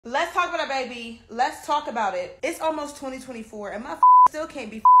Let's talk about it, baby. Let's talk about it. It's almost 2024 and my still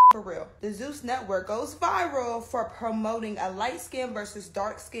can't be for real. The Zeus network goes viral for promoting a light skin versus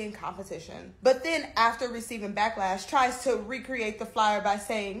dark skin competition. But then after receiving backlash, tries to recreate the flyer by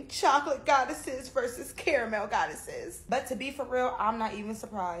saying chocolate goddesses versus caramel goddesses. But to be for real, I'm not even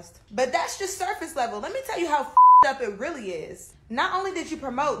surprised. But that's just surface level. Let me tell you how up it really is. Not only did you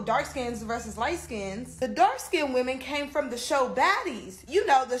promote dark skins versus light skins, the dark skinned women came from the show Baddies. You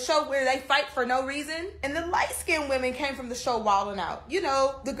know, the show where they fight for no reason. And the light skinned women came from the show Wildin' Out. You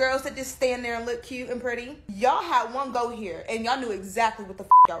know, the girls that just stand there and look cute and pretty. Y'all had one go here and y'all knew exactly what the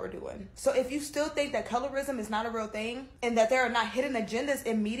y'all were doing. So if you still think that colorism is not a real thing and that there are not hidden agendas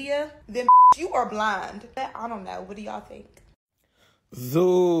in media, then you are blind. I don't know. What do y'all think?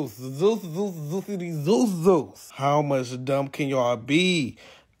 Zeus. How much dumb can y'all be?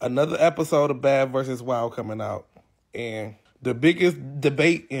 Another episode of Bad versus Wild coming out. And the biggest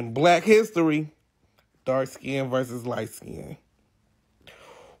debate in Black history, dark skin versus light skin.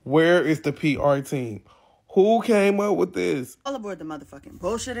 Where is the PR team? Who came up with this? All aboard the motherfucking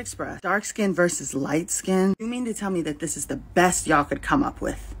Bullshit Express. Dark skin versus light skin. You mean to tell me that this is the best y'all could come up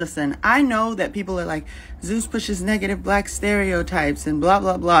with? Listen, I know that people are like, Zeus pushes negative black stereotypes and blah,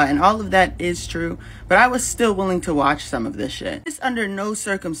 blah, blah. And all of that is true. But I was still willing to watch some of this shit. This under no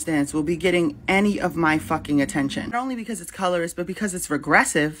circumstance will be getting any of my fucking attention. Not only because it's colorist, but because it's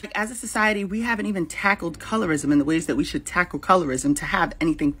regressive. Like, as a society, we haven't even tackled colorism in the ways that we should tackle colorism to have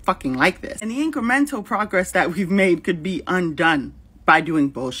anything fucking like this. And the incremental progress that we've made could be undone by doing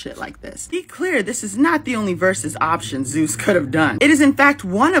bullshit like this. Be clear, this is not the only versus option Zeus could have done. It is in fact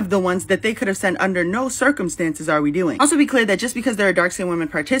one of the ones that they could have said under no circumstances are we doing. Also be clear that just because there are dark skinned women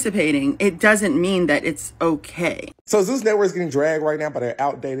participating, it doesn't mean that it's okay. So Zeus Network is getting dragged right now by their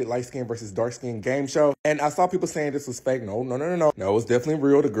outdated light skin versus dark skin game show. And I saw people saying this was fake. No, it was definitely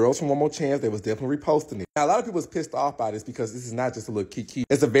real. The girls from One More Chance, they was definitely reposting it. Now, a lot of people was pissed off by this because this is not just a little kiki.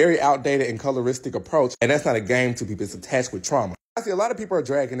 It's a very outdated and coloristic approach. And that's not a game to people. It's attached with trauma. I see a lot of people are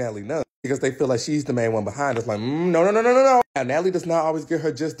dragging Natalie nuts because they feel like she's the main one behind us. Like, no. Now, Natalie does not always get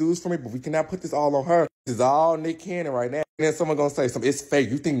her just dues for me, but we cannot put this all on her. This is all Nick Cannon right now. And then someone gonna say something, it's fake.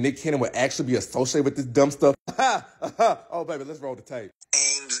 You think Nick Cannon would actually be associated with this dumb stuff? Oh, baby, let's roll the tape.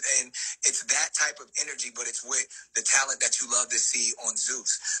 And it's that type of energy, but it's with the talent that you love to see on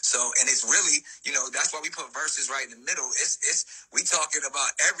Zeus. So, and it's really, that's why we put verses right in the middle. We talking about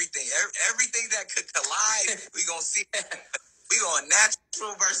everything that could collide. We gonna see. We going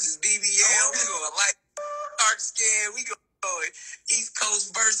natural versus BBL. We going light, dark skin. We going East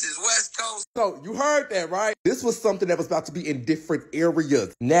Coast versus West Coast. So you heard that, right? This was something that was about to be in different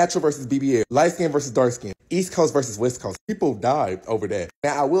areas. Natural versus BBL. Light skin versus dark skin. East Coast versus West Coast. People died over that.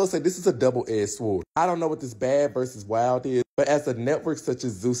 Now, I will say this is a double-edged sword. I don't know what this Bad versus Wild is, but as a network such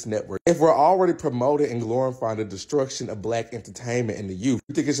as Zeus Network, if we're already promoting and glorifying the destruction of Black entertainment and the youth,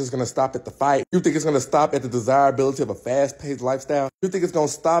 you think it's just going to stop at the fight? You think it's going to stop at the desirability of a fast-paced lifestyle? You think it's going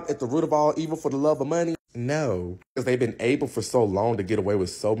to stop at the root of all evil for the love of money? No, because they've been able for so long to get away with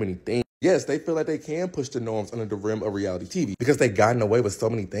so many things. Yes, they feel like they can push the norms under the rim of reality TV because they've gotten away with so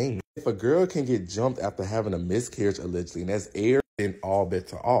many things. If a girl can get jumped after having a miscarriage allegedly, and that's aired, then all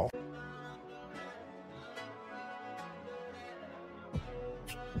bets are off.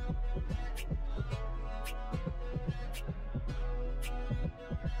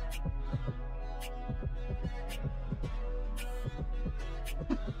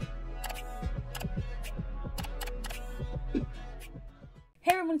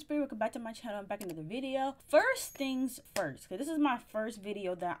 Hey everyone, it's Bree. Welcome back to my channel. I'm back into the video. First things first, because this is my first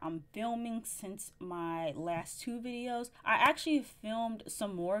video that I'm filming since my last two videos. I actually filmed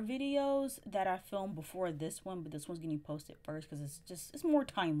some more videos that I filmed before this one, but this one's getting posted first because it's more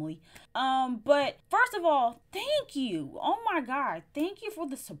timely. But first of all, thank you. Oh my god, thank you for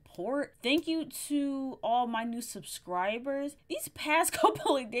the support. Thank you to all my new subscribers. These past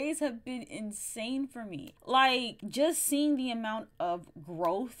couple of days have been insane for me. Like, just seeing the amount of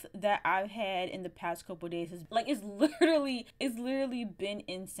growth that I've had in the past couple of days is like, it's literally been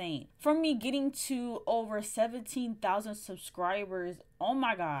insane. From me getting to over 17,000 subscribers, oh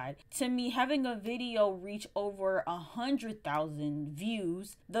my god, to me having a video reach over 100,000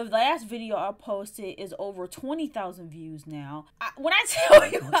 views. The last video I posted is over 20,000 views now. When I tell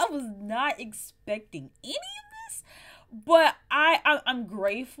you, I was not expecting any of this, But I'm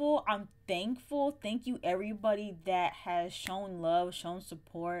grateful. I'm thankful. Thank you everybody that has shown love, shown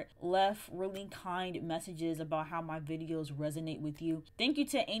support, left really kind messages about how my videos resonate with you. Thank you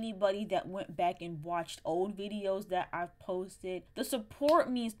to anybody that went back and watched old videos that I've posted. The support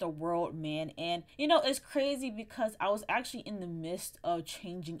means the world, man. And you know, it's crazy because I was actually in the midst of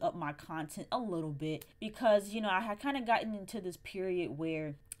changing up my content a little bit because, you know, I had kind of gotten into this period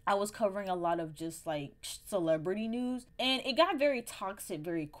where I was covering a lot of just like celebrity news, and it got very toxic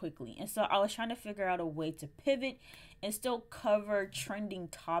very quickly. And so I was trying to figure out a way to pivot and still cover trending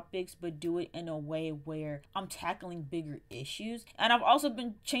topics, but do it in a way where I'm tackling bigger issues. And I've also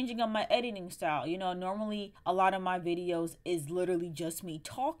been changing up my editing style. You know, normally a lot of my videos is literally just me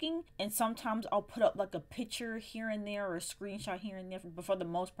talking, and sometimes I'll put up like a picture here and there or a screenshot here and there, but for the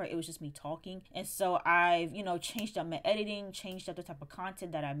most part it was just me talking. And so I've, you know, changed up my editing, changed up the type of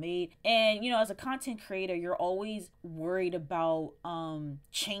content that I made. And you know, as a content creator, you're always worried about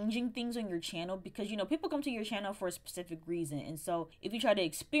changing things on your channel because, you know, people come to your channel for a specific reason. And so if you try to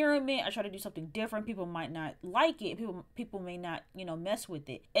experiment or try to do something different, people might not like it. People may not, you know, mess with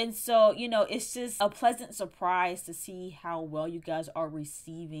it. And so, you know, it's just a pleasant surprise to see how well you guys are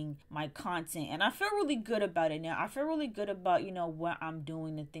receiving my content. And I feel really good about it now. I feel really good about, you know, what I'm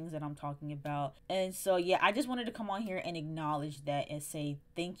doing, the things that I'm talking about. And so, yeah, I just wanted to come on here and acknowledge that and say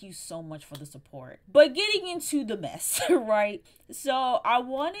thank you so much for the support. But getting into the mess, right? So I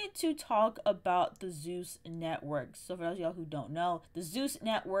wanted to talk about the Zeus Network. So for those of y'all who don't know, the Zeus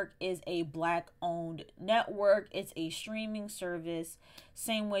Network is a Black-owned network. It's a streaming service.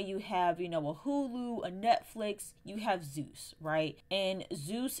 Same way you have, you know, a Hulu, a Netflix, you have Zeus, right? And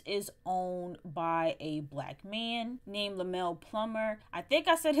Zeus is owned by a Black man named Lamel Plummer. I think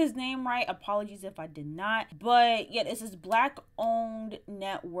I said his name right. Apologies if I did not. But yeah, it's this Black-owned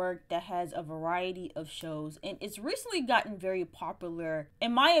network that has a variety of shows. And it's recently gotten very popular,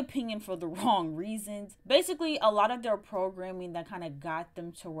 in my opinion, for the wrong reasons. Basically, a lot of their programming that kind of got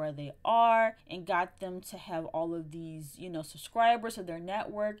them to where they are and got them to have all of these, you know, subscribers to their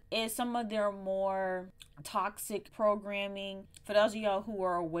network is some of their more toxic programming. For those of y'all who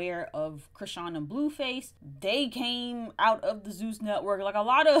are aware of Krishan and Blueface, they came out of the Zeus Network. Like a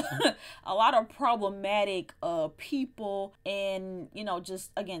lot of problematic people and, you know,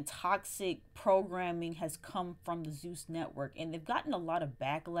 just again toxic programming has come from the Zeus Network, and they've gotten a lot of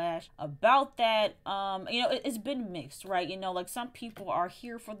backlash about that. You know, it's been mixed, right? You know, like some people are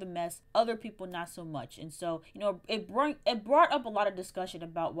here for the mess, other people not so much. And so, you know, it brought up a lot of discussion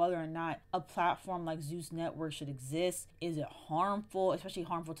about whether or not a platform like Zeus Network should exist. Is it harmful, especially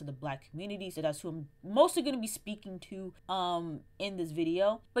harmful to the Black community? So that's who I'm mostly going to be speaking to in this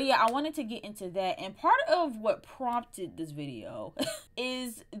video. But yeah, I wanted to get into that, and part of what prompted this video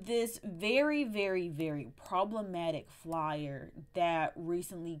is this very, very, very problematic flyer that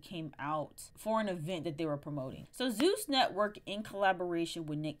recently came out for an event that they were promoting. So Zeus Network, in collaboration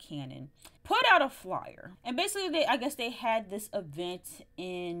with Nick Cannon, put out a flyer, and basically I guess they had this event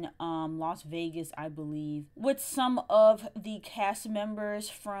in Las Vegas, I believe, with some of the cast members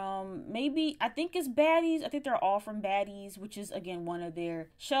from, maybe, I think it's Baddies. I think they're all from Baddies, which is again one of their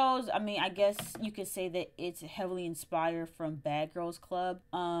shows. I mean, I guess you could say that it's heavily inspired from Bad Girls Club,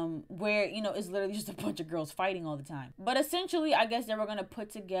 where, you know, it's literally just a bunch of girls fighting all the time. But essentially, I guess they were gonna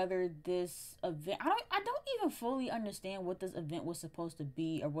put together this event. I don't even fully understand what this event was supposed to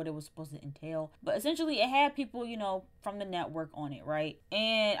be or what it was supposed to entail, but essentially it had people, you know, from the network on it, right?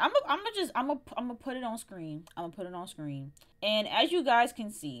 And I'm gonna put it on screen. And as you guys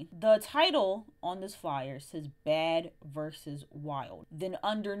can see, the title on this flyer says Bad versus Wild. Then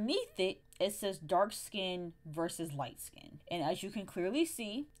underneath it, it says dark skin versus light skin. And as you can clearly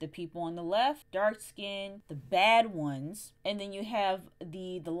see, the people on the left, dark skin, the bad ones. And then you have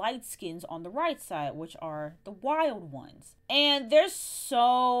the light skins on the right side, which are the wild ones. And there's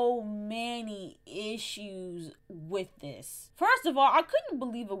so many issues with this. First of all, I couldn't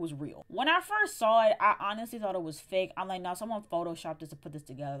believe it was real. When I first saw it, I honestly thought it was fake. I'm like, no, someone photoshopped this to put this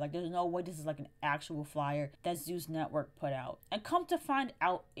together. Like, there's no way this is like an actual flyer that Zeus Network put out. And come to find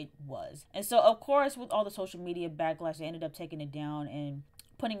out, it was. And so, of course, with all the social media backlash, they ended up taking it down and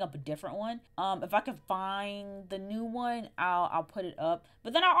putting up a different one. If I can find the new one, I'll put it up.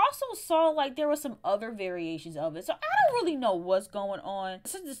 But then I also saw like there were some other variations of it. So I don't really know what's going on.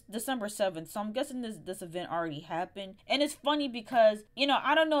 This is December 7th, so I'm guessing this event already happened. And it's funny because, you know,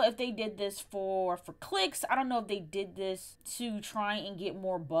 I don't know if they did this for clicks. I don't know if they did this to try and get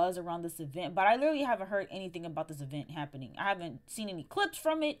more buzz around this event, but I literally haven't heard anything about this event happening. I haven't seen any clips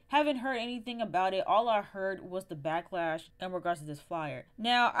from it, haven't heard anything about it. All I heard was the backlash in regards to this flyer. Now,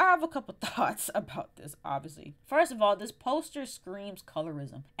 Now, I have a couple thoughts about this, obviously. First of all, this poster screams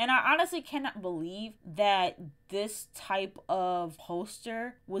colorism. And I honestly cannot believe that this type of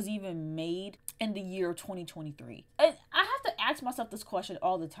poster was even made in the year 2023. And I have to ask myself this question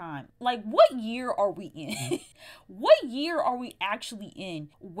all the time. Like, what year are we in? What year are we actually in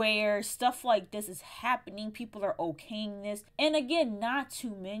where stuff like this is happening? People are okaying this. And again, not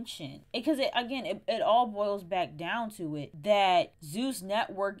to mention, because it all boils back down to it that Zeus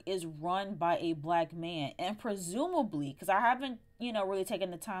Network is run by a black man. And presumably, because I haven't really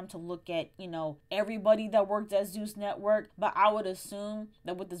taking the time to look at, everybody that works at Zeus Network. But I would assume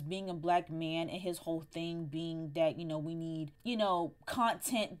that with this being a black man and his whole thing being that, we need,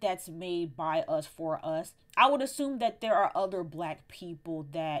 content that's made by us for us, I would assume that there are other black people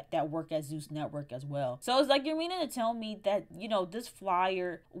that work at Zeus Network as well. So it's like, you're meaning to tell me that, this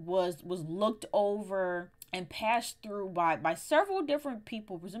flyer was looked over and passed through by several different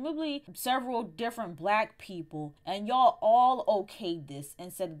people, presumably several different black people, and y'all all okayed this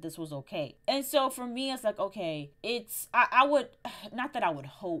and said that this was okay. And so for me, it's like, okay, I would, not that I would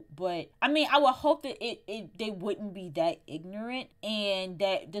hope, but I would hope that they wouldn't be that ignorant and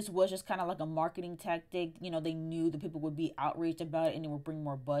that this was just kind of like a marketing tactic. They knew that people would be outraged about it and it would bring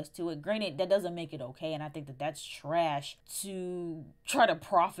more buzz to it. Granted, that doesn't make it okay, and I think that that's trash to try to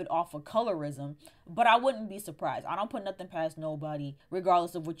profit off of colorism, but I wouldn't be surprised. I don't put nothing past nobody,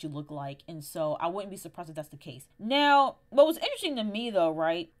 regardless of what you look like. And so I wouldn't be surprised if that's the case. Now, what was interesting to me though,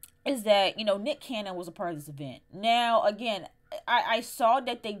 right, is that, Nick Cannon was a part of this event. Now, again, I saw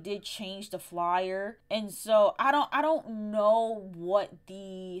that they did change the flyer, and so I don't know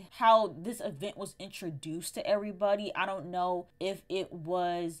how this event was introduced to everybody. I don't know if it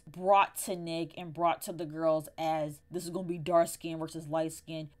was brought to Nick and brought to the girls as this is gonna be dark skin versus light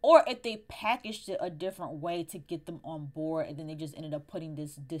skin, or if they packaged it a different way to get them on board, and then they just ended up putting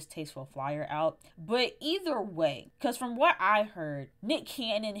this distasteful flyer out. But either way, because from what I heard, Nick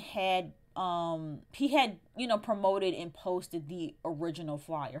Cannon had promoted and posted the original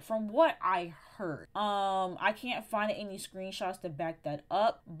flyer from what I heard. I can't find any screenshots to back that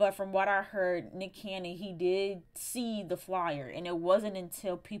up, but from what I heard, Nick Cannon, he did see the flyer, and it wasn't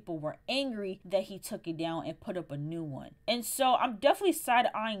until people were angry that he took it down and put up a new one. And so I'm definitely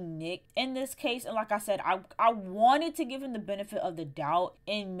side-eyeing Nick in this case, and like I said, I wanted to give him the benefit of the doubt,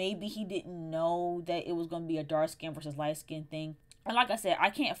 and maybe he didn't know that it was going to be a dark skin versus light skin thing. And like I said,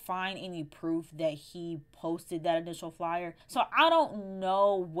 I can't find any proof that he posted that initial flyer. So I don't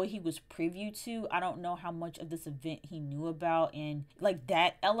know what he was privy to. I don't know how much of this event he knew about and like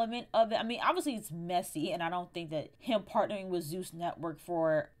that element of it. Obviously it's messy, and I don't think that him partnering with Zeus Network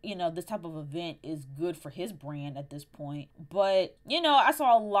for, this type of event is good for his brand at this point. But, I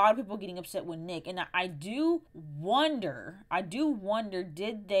saw a lot of people getting upset with Nick, and I do wonder,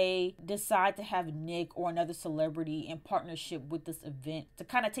 did they decide to have Nick or another celebrity in partnership with this event to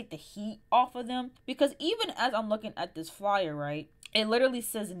kind of take the heat off of them? Because even as I'm looking at this flyer, right, it literally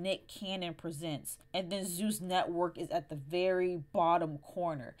says Nick Cannon presents, and then Zeus Network is at the very bottom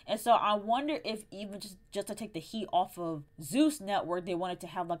corner. And so I wonder if even just to take the heat off of Zeus Network, they wanted to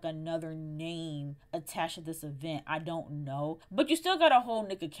have like another name attached to this event. I don't know. But you still gotta hold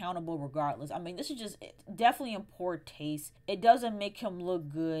Nick accountable regardless. This is just definitely in poor taste. It doesn't make him look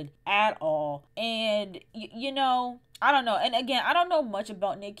good at all. And, I don't know. And again, I don't know much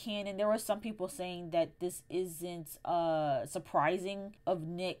about Nick Cannon. There were some people saying that this isn't surprising of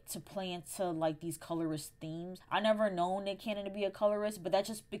Nick to play into like these colorist themes. I never known Nick Cannon to be a colorist, but that's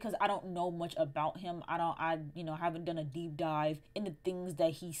just because I don't know much about him. I haven't done a deep dive into things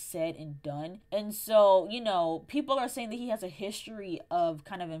that he said and done. And so, people are saying that he has a history of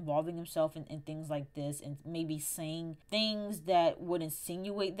kind of involving himself in things like this and maybe saying things that would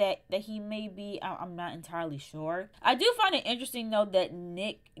insinuate that he may be. I'm not entirely sure. I do find it interesting though that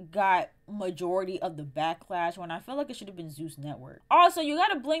Nick got majority of the backlash when I feel like it should have been Zeus Network. Also, you got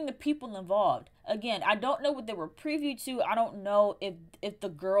to blame the people involved. Again, I don't know what they were privy to. I don't know if the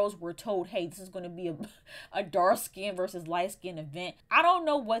girls were told, hey, this is going to be a dark skin versus light skin event. I don't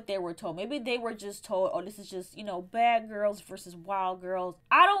know what they were told. Maybe they were just told, oh, this is just, bad girls versus wild girls.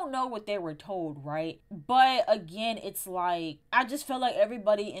 I don't know what they were told, right? But again, it's like, I just feel like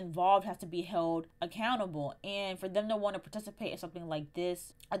everybody involved has to be held accountable. And for them to want to participate in something like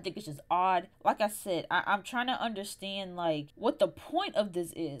this, I think it's just awful. odd. Like I said, I'm trying to understand like what the point of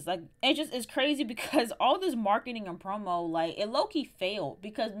this is. Like it just is crazy because all this marketing and promo, like it low-key failed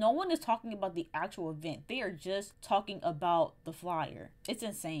because no one is talking about the actual event. They are just talking about the flyer. It's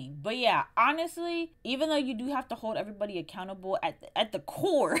insane. But yeah, honestly, even though you do have to hold everybody accountable at the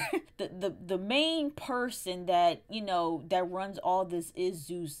core, the main person that, you know, that runs all this is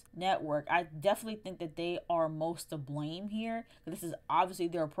Zeus Network. I definitely think that they are most to blame here. This is obviously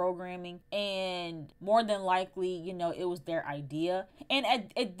their programming, and more than likely, you know, it was their idea. And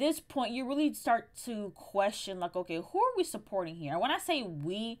at this point, you really start to question, like, okay, who are we supporting here? And when I say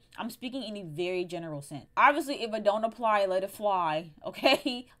we, I'm speaking in a very general sense. Obviously, if it don't apply, let it fly,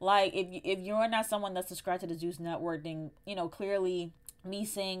 okay? Like, if you're not someone that's subscribed to the Zeus Network, then, you know, clearly me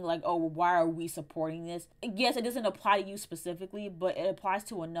saying like, oh, why are we supporting this? Yes, it doesn't apply to you specifically, but it applies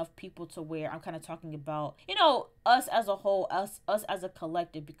to enough people to where I'm kind of talking about, you know, us as a whole, us as a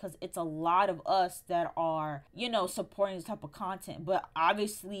collective, because it's a lot of us that are, you know, supporting this type of content. But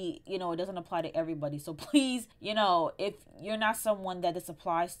obviously, you know, it doesn't apply to everybody. So please, you know, if you're not someone that this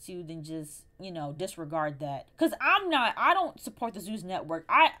applies to, then just, you know, disregard that. Because I don't support the Zeus Network.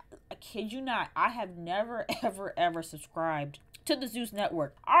 I kid you not, I have never, ever subscribed to the Zeus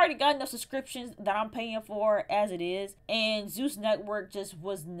Network. I already got enough subscriptions that I'm paying for as it is, and Zeus Network just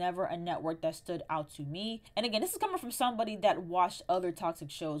was never a network that stood out to me. And again, this is coming from somebody that watched other toxic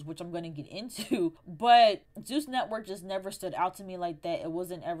shows, which I'm going to get into, but Zeus Network just never stood out to me like that. It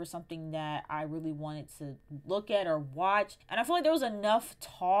wasn't ever something that I really wanted to look at or watch, and I feel like there was enough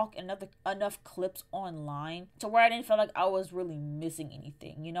talk and enough clips online to where I didn't feel like I was really missing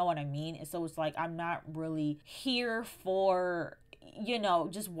anything, you know what I mean? And so it's like I'm not really here for, you know,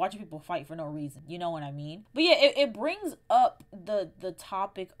 just watching people fight for no reason, you know what I mean? But yeah, it brings up the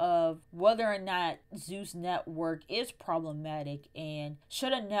topic of whether or not Zeus Network is problematic and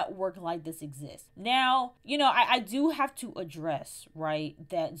should a network like this exist. Now, you know, I do have to address, right,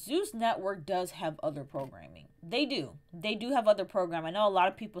 that Zeus Network does have other programming. They do have other programming. I know a lot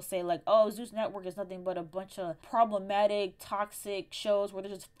of people say like, oh, Zeus Network is nothing but a bunch of problematic, toxic shows where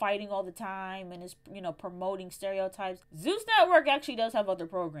they're just fighting all the time and it's, you know, promoting stereotypes. Zeus Network actually does have other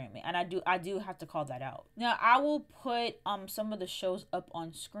programming, and I do have to call that out. Now, I will put some of the shows up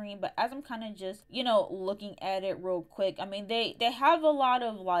on screen, but as I'm kind of just, you know, looking at it real quick, I mean, they have a lot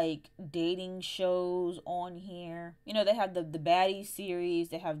of like dating shows on here. You know, they have the Baddies series,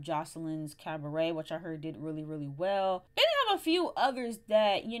 they have Jocelyn's Cabaret, which I heard did really well. They have a few others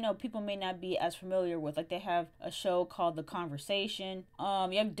that, you know, people may not be as familiar with. Like they have a show called The Conversation.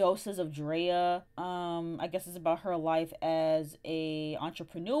 You have Doses of Drea. I guess it's about her life as a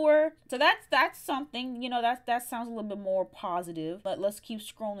entrepreneur. So that's something, you know, that sounds a little bit more positive. But let's keep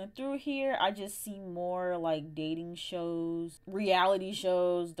scrolling through here. I just see more like dating shows, reality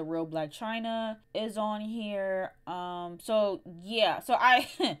shows. The Real Black China is on here. So yeah, so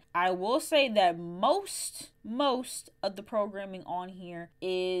I will say that most of the programming on here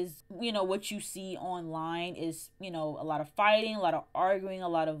is, you know, what you see online is, you know, a lot of fighting, a lot of arguing, a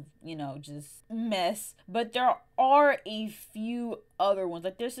lot of, you know, just mess. But there are a few other ones.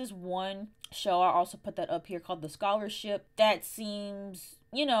 Like there's this one show, I also put that up here, called The Scholarship, that seems,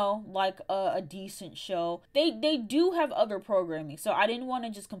 you know, like a decent show. They do have other programming, so I didn't want to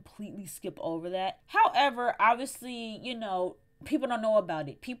just completely skip over that. However, obviously, you know, people don't know about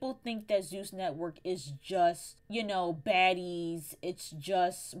it. People think that Zeus Network is just, you know, baddies. It's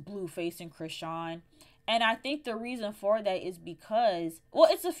just Blueface and Krishan. And I think the reason for that is because, well,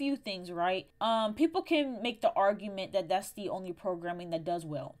 it's a few things, right? People can make the argument that that's the only programming that does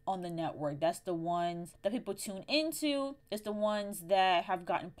well on the network. That's the ones that people tune into. It's the ones that have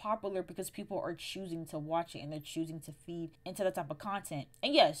gotten popular because people are choosing to watch it and they're choosing to feed into that type of content.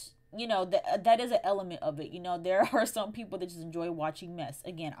 And yes, you know, that is an element of it. You know, there are some people that just enjoy watching mess.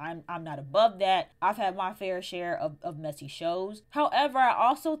 Again, I'm not above that. I've had my fair share of messy shows. However, I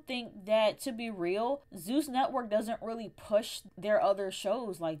also think that, to be real, Zeus Network doesn't really push their other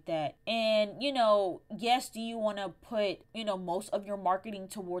shows like that. And, you know, yes, do you want to put, you know, most of your marketing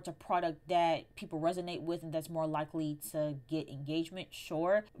towards a product that people resonate with and that's more likely to get engagement?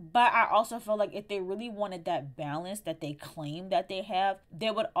 Sure. But I also feel like if they really wanted that balance that they claim that they have,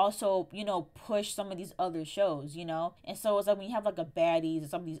 they would also, you know, push some of these other shows, you know? And so it's like when you have like a Baddies and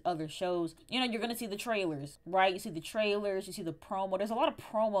some of these other shows, you know, you're gonna see the trailers, right? You see the trailers, you see the promo. There's a lot of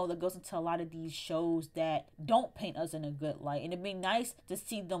promo that goes into a lot of these shows that don't paint us in a good light. And it'd be nice to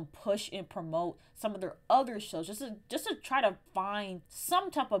see them push and promote some of their other shows just to try to find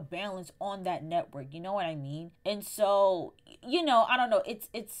some type of balance on that network, you know what I mean? And so, you know, I don't know,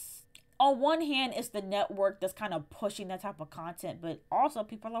 it's on one hand, it's the network that's kind of pushing that type of content, but also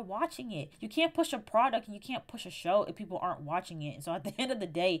people are watching it. You can't push a product and you can't push a show if people aren't watching it. And so at the end of the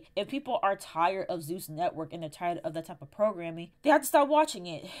day, if people are tired of Zeus Network and they're tired of that type of programming, they have to stop watching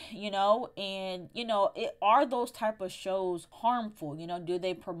it, you know? And, you know, are those type of shows harmful? You know, do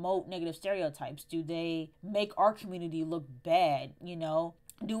they promote negative stereotypes? Do they make our community look bad? You know,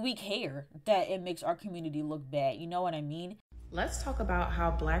 do we care that it makes our community look bad? You know what I mean? Let's talk about how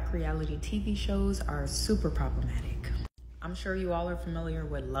Black reality TV shows are super problematic. I'm sure you all are familiar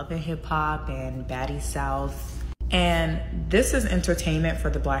with Love and Hip Hop and Baddie South. And this is entertainment for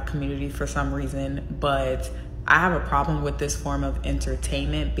the Black community for some reason, but I have a problem with this form of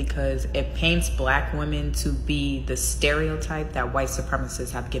entertainment because it paints Black women to be the stereotype that white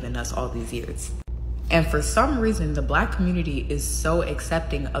supremacists have given us all these years. And for some reason, the Black community is so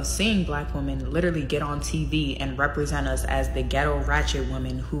accepting of seeing Black women literally get on TV and represent us as the ghetto ratchet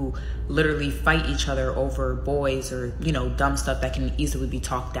women who literally fight each other over boys or, you know, dumb stuff that can easily be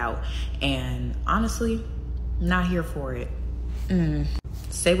talked out. And honestly, not here for it.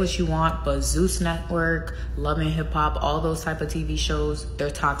 Say what you want, but Zeus Network, Love and Hip Hop, all those type of TV shows, they're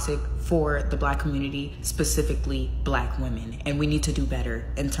toxic for the Black community, specifically Black women. And we need to do better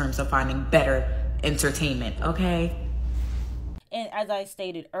in terms of finding better entertainment, okay? And as I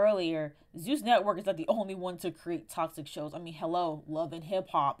stated earlier, Zeus Network is not the only one to create toxic shows. I mean, hello, Love and Hip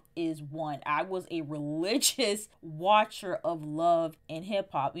Hop is one. I was a religious watcher of Love and Hip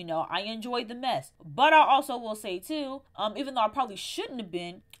Hop. You know, I enjoyed the mess. But I also will say too, even though I probably shouldn't have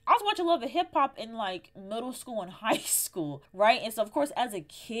been, I was watching Love and Hip Hop in like middle school and high school, right? And so of course as a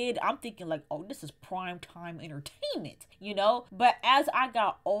kid, I'm thinking like, oh, this is prime time entertainment, you know? But as I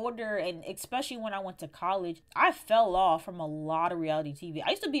got older, and especially when I went to college, I fell off from a lot of reality TV.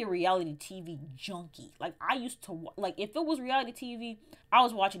 I used to be a reality TV junkie. Like I used to, like if it was reality TV, I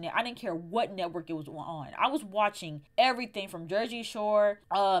was watching it. I didn't care what network it was on. I was watching everything from Jersey Shore,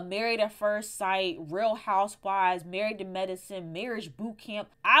 Married at First Sight, Real Housewives, Married to Medicine, Marriage Boot Camp.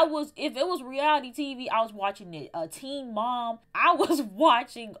 If it was reality TV, I was watching it. Teen Mom, I was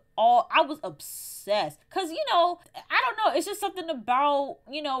watching I was obsessed. Cause you know, I don't know, it's just something about,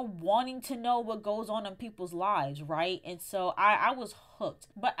 you know, wanting to know what goes on in people's lives, right? And so I was hooked.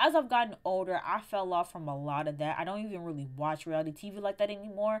 But as I've gotten older, I fell off from a lot of that. I don't even really watch reality TV like that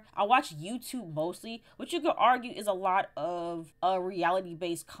anymore. I watch YouTube mostly, which you could argue is a lot of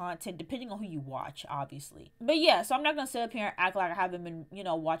reality-based content, depending on who you watch, obviously. But yeah, so I'm not gonna sit up here and act like I haven't been, you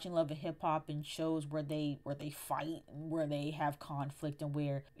know, watching Love and Hip Hop and shows where they fight, where they have conflict, and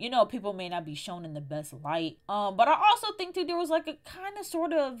where, you know, people may not be shown in the best light. But I also think too, there was like a kind of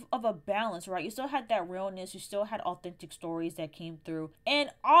sort of a balance, right? You still had that realness, you still had authentic stories that came through. And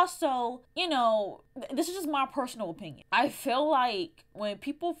also, you know, this is just my personal opinion. I feel like when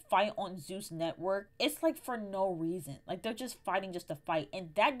people fight on Zeus Network, it's like for no reason. Like they're just fighting just to fight, and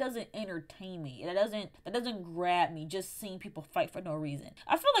that doesn't entertain me. That doesn't grab me, just seeing people fight for no reason.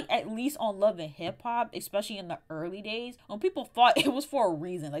 I feel like at least on Love and Hip Hop, especially in the early days, when people fought, it was for a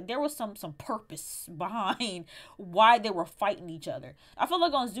reason. Like there was some purpose behind why they were fighting each other. I feel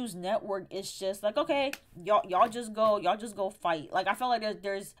like on Zeus Network, it's just like, okay, y'all just go fight. Like I feel like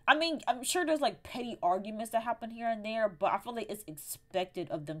there's I mean, I'm sure there's like petty arguments that happen here and there, but I feel like it's expected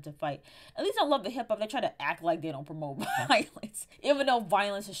of them to fight. At least on Love and Hip Hop, they try to act like they don't promote violence, even though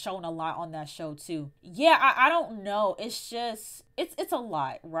violence is shown a lot on that show too. Yeah, I don't know. It's just it's a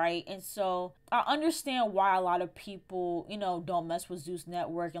lot, right? And so I understand why a lot of people, you know, don't mess with Zeus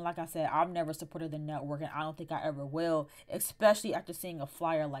Network. And like I said, I've never supported the network, and I don't think I ever will, especially after seeing a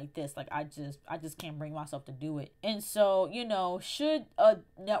flyer like this. Like I just can't bring myself to do it. And so, you know, should a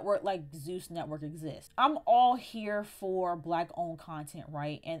network like Zeus Network exist? I'm all here for Black owned content,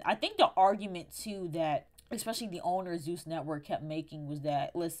 right? And I think the argument too that especially the owner of Zeus Network kept making was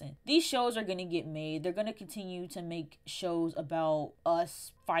that, listen, these shows are going to get made. They're going to continue to make shows about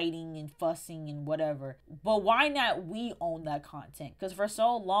us fighting and fussing and whatever. But why not we own that content? Because for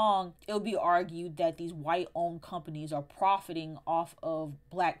so long, it'll be argued that these white-owned companies are profiting off of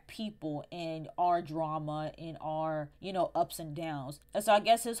Black people and our drama and our, you know, ups and downs. And so I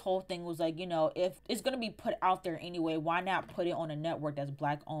guess his whole thing was like, you know, if it's going to be put out there anyway, why not put it on a network that's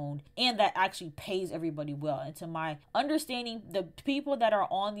Black-owned and that actually pays everybody well? And to my understanding, the people that are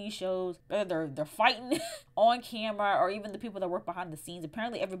on these shows, they're fighting on camera, or even the people that work behind the scenes,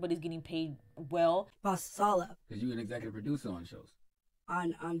 apparently everybody's getting paid well. Boss us all up. Because you're an executive producer on shows.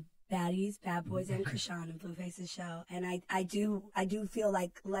 On Baddies, Bad Boys, and Krishan and Blueface's show. And I do feel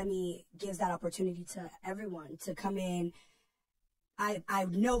like Lemmy gives that opportunity to everyone to come in. I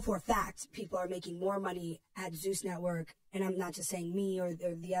know for a fact people are making more money at Zeus Network And I'm not just saying me or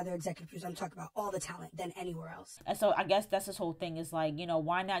the other executive producers. I'm talking about all the talent than anywhere else. And so I guess that's this whole thing is like, you know,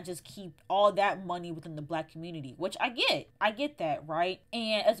 why not just keep all that money within the Black community? Which I get that, right?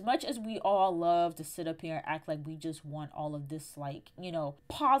 And as much as we all love to sit up here and act like we just want all of this, like, you know,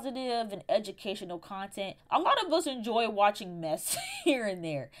 positive and educational content, a lot of us enjoy watching mess here and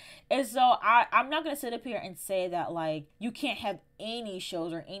there. And so I'm not going to sit up here and say that, like, you can't have any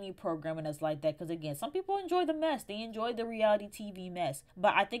shows or any programming that's like that, because again, some people enjoy the mess, they enjoy the reality TV mess,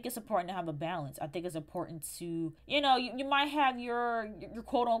 but I think it's important to have a balance. I think it's important to, you know, you might have your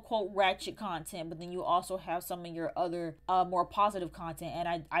quote unquote ratchet content, but then you also have some of your other more positive content,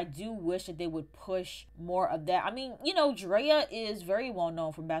 and I do wish that they would push more of that. I mean, you know, Drea is very well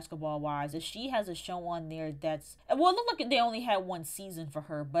known for Basketball Wives. If she has a show on there that's, well, look, they only had one season for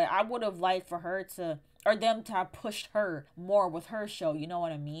her, but I would have liked for her to, or them to have pushed her more with her show, you know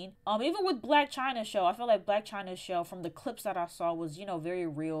what I mean? Even with Black China's show, I feel like Black China's show, from the clips that I saw, was, you know, very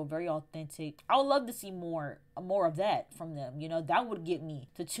real, very authentic. I would love to see more of that from them. You know, that would get me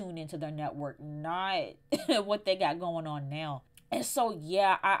to tune into their network, not what they got going on now. And so,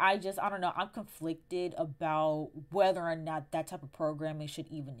 yeah, I don't know. I'm conflicted about whether or not that type of programming should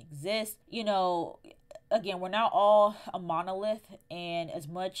even exist. You know, again, we're not all a monolith, and as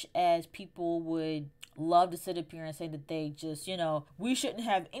much as people would love to sit up here and say that they just, you know, we shouldn't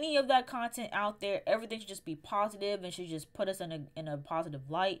have any of that content out there, everything should just be positive and should just put us in a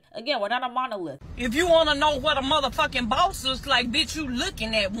positive light. Again, we're not a monolith. If you want to know what a motherfucking boss looks like, bitch, you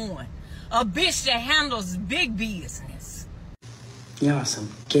looking at one. A bitch that handles big business. Y'all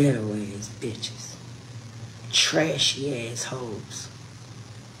some ghetto ass bitches. Trashy ass hoes.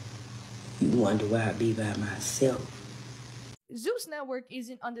 You wonder why I be by myself. Zeus Network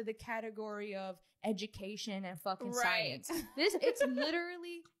isn't under the category of education and fucking science. It's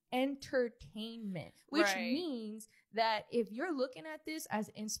literally entertainment, which means that if you're looking at this as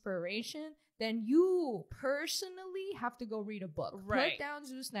inspiration, then you personally have to go read a book. Put down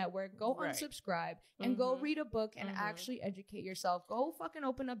Zeus Network, go unsubscribe, and go read a book and actually educate yourself. Go fucking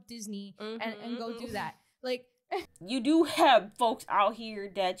open up Disney and go do that. Like, you do have folks out here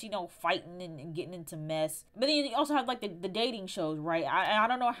that, you know, fighting and getting into mess, but then you also have like the dating shows, right? I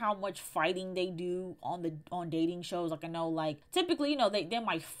don't know how much fighting they do on dating shows. Like, I know, like, typically, you know, they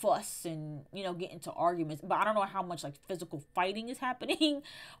might fuss and, you know, get into arguments, but I don't know how much like physical fighting is happening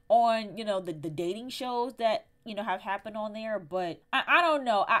on, you know, the dating shows that, you know, have happened on there. But I don't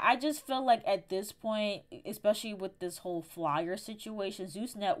know. I just feel like at this point, especially with this whole flyer situation,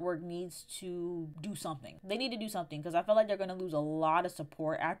 Zeus Network needs to do something. They need to do something, because I feel like they're going to lose a lot of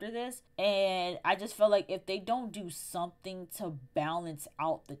support after this. And I just feel like if they don't do something to balance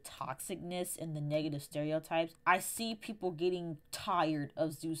out the toxicness and the negative stereotypes, I see people getting tired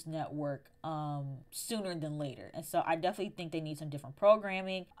of Zeus Network sooner than later. And so I definitely think they need some different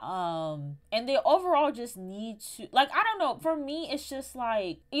programming. And they overall just need to, like, I don't know, for me it's just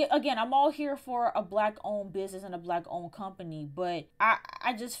like, again, I'm all here for a Black owned business and a Black owned company, but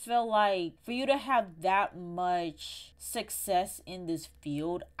I just feel like for you to have that much success in this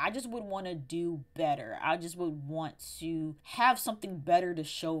field, I just would want to do better. I just would want to have something better to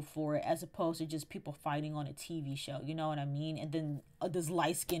show for it, as opposed to just people fighting on a TV show, you know what I mean? And then this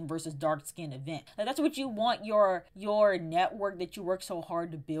light skin versus dark skin event. Like, that's what you want your network that you work so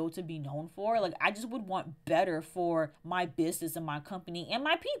hard to build to be known for. Like, I just would want better for my business and my company and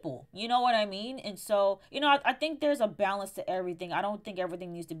my people, you know what I mean? And so, you know, I think there's a balance to everything. I don't think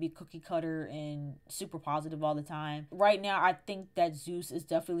everything needs to be cookie cutter and super positive all the time. Right now, I think that Zeus is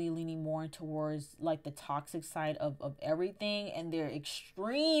definitely leaning more towards like the toxic side of everything, and they're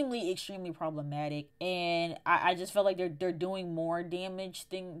extremely problematic, and I just feel like they're doing more damage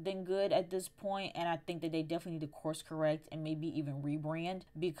than good at this point. And I think that they definitely need to course correct and maybe even rebrand,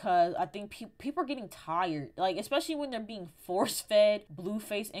 because I think people are getting tired, like, especially when they're being force fed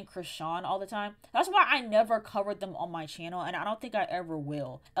Blueface and Krishan all the time. That's why I never covered them on my channel, and I don't think I ever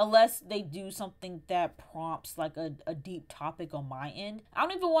will, unless they do something that prompts like a deep topic on my end. I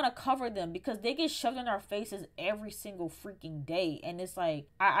don't even want to cover them because they get shoved in our faces every single freaking day, and it's like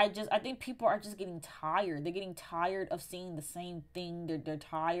I think people are just getting tired. They're getting tired of seeing the same thing. They're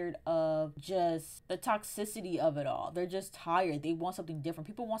tired of just the toxicity of it all. They're just tired. They want something different.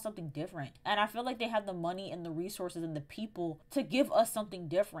 People want something different. And I feel like they have the money money and the resources and the people to give us something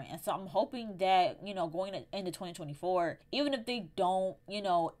different. And so I'm hoping that, you know, going into 2024, even if they don't, you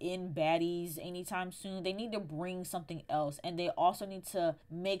know, end baddies anytime soon, they need to bring something else. And they also need to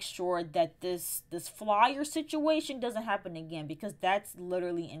make sure that this flyer situation doesn't happen again, because that's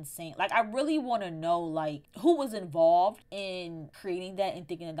literally insane. Like, I really want to know, like, who was involved in creating that and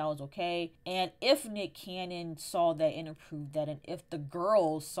thinking that that was okay, and if Nick Cannon saw that and approved that, and if the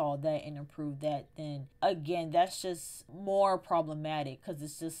girls saw that and approved that, then again, that's just more problematic, because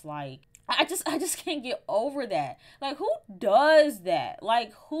it's just like, I just can't get over that. Like, who does that?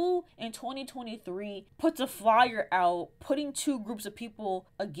 Like, who in 2023 puts a flyer out putting two groups of people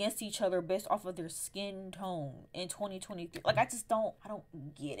against each other based off of their skin tone in 2023? Like, I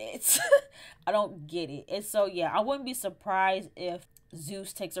don't get it. I don't get it. And so, yeah, I wouldn't be surprised if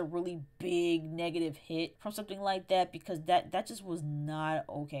Zeus takes a really big negative hit from something like that, because that just was not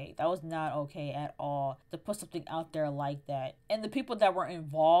okay. That was not okay at all, to put something out there like that. And the people that were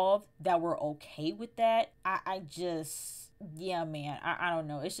involved that were okay with that, I just, yeah, man, I don't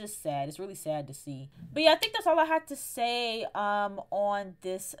know. It's just sad. It's really sad to see. But yeah, I think that's all I had to say on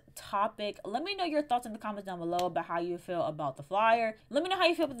this topic. Let me know your thoughts in the comments down below about how you feel about the flyer. Let me know how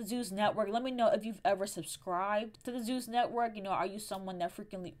you feel about the Zeus Network. Let me know if you've ever subscribed to the Zeus Network. You know, are you someone that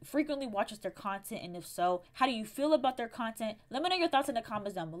frequently watches their content? And if so, how do you feel about their content? Let me know your thoughts in the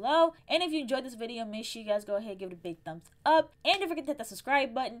comments down below. And if you enjoyed this video, make sure you guys go ahead and give it a big thumbs up. And don't forget to hit that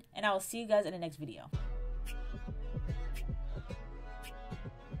subscribe button. And I will see you guys in the next video.